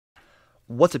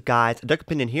What's up guys, Duck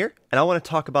Opinion here, and I want to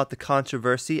talk about the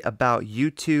controversy about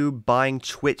YouTube buying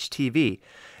Twitch TV.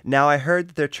 Now I heard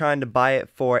that they're trying to buy it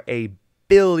for $1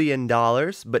 billion,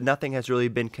 but nothing has really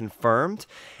been confirmed.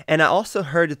 And I also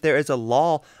heard that there is a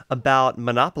law about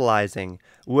monopolizing,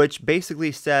 which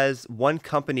basically says one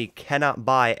company cannot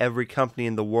buy every company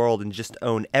in the world and just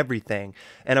own everything.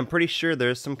 And I'm pretty sure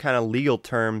there's some kind of legal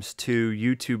terms to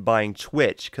YouTube buying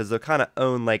Twitch, because they'll kind of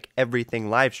own like everything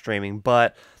live streaming,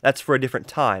 but that's for a different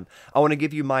time. I want to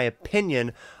give you my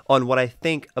opinion on what I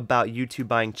think about YouTube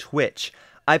buying Twitch.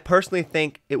 I personally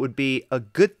think it would be a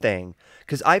good thing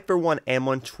because I, for one, am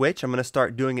on Twitch. I'm going to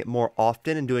start doing it more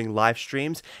often and doing live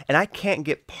streams, and I can't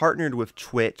get partnered with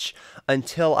Twitch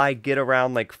until I get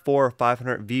around like 400 or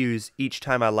 500 views each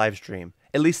time I live stream.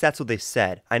 At least that's what they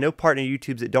said. I know partner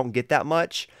YouTubes that don't get that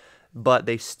much, but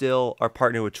they still are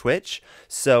partnered with Twitch,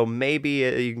 so maybe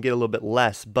you can get a little bit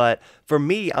less. But for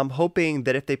me, I'm hoping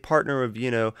that if they partner with,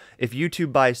 if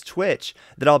YouTube buys Twitch,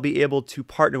 that I'll be able to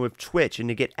partner with Twitch and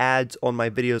to get ads on my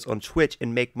videos on Twitch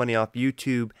and make money off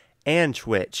YouTube and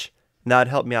Twitch. Now,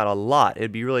 that'd help me out a lot.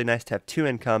 It'd be really nice to have two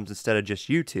incomes instead of just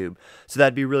YouTube. So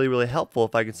that'd be really, really helpful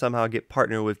if I could somehow get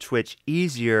partnered with Twitch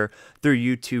easier through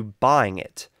YouTube buying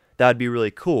it. That'd be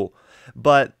really cool.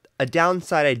 But a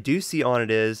downside I do see on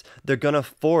it is they're going to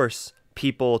force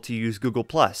people to use Google+.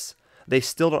 They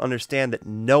still don't understand that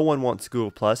no one wants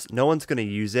Google+, no one's going to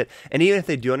use it, and even if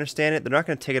they do understand it, they're not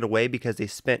going to take it away because they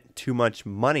spent too much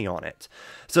money on it.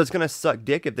 So it's going to suck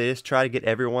dick if they just try to get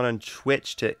everyone on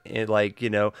Twitch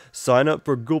to, sign up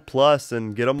for Google+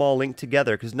 and get them all linked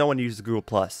together, because no one uses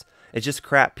Google+. It's just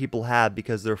crap people have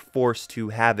because they're forced to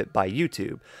have it by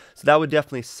YouTube. So that would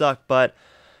definitely suck, but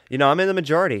I'm in the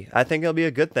majority. I think it'll be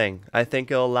a good thing. I think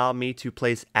it'll allow me to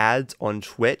place ads on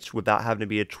Twitch without having to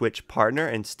be a Twitch partner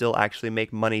and still actually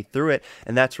make money through it.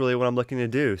 And that's really what I'm looking to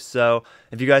do. So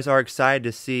if you guys are excited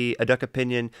to see a Duck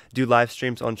Opinion do live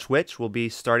streams on Twitch, we'll be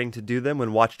starting to do them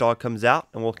when Watch Dogs comes out.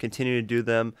 And we'll continue to do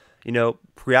them,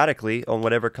 periodically on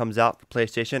whatever comes out for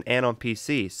PlayStation and on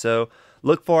PC. So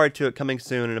look forward to it coming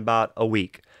soon in about a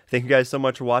week. Thank you guys so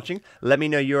much for watching. Let me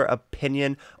know your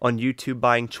opinion on YouTube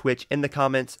buying Twitch in the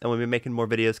comments, and we'll be making more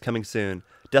videos coming soon.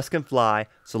 Dusk can fly,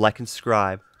 so like and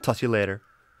subscribe. Talk to you later.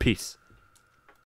 Peace.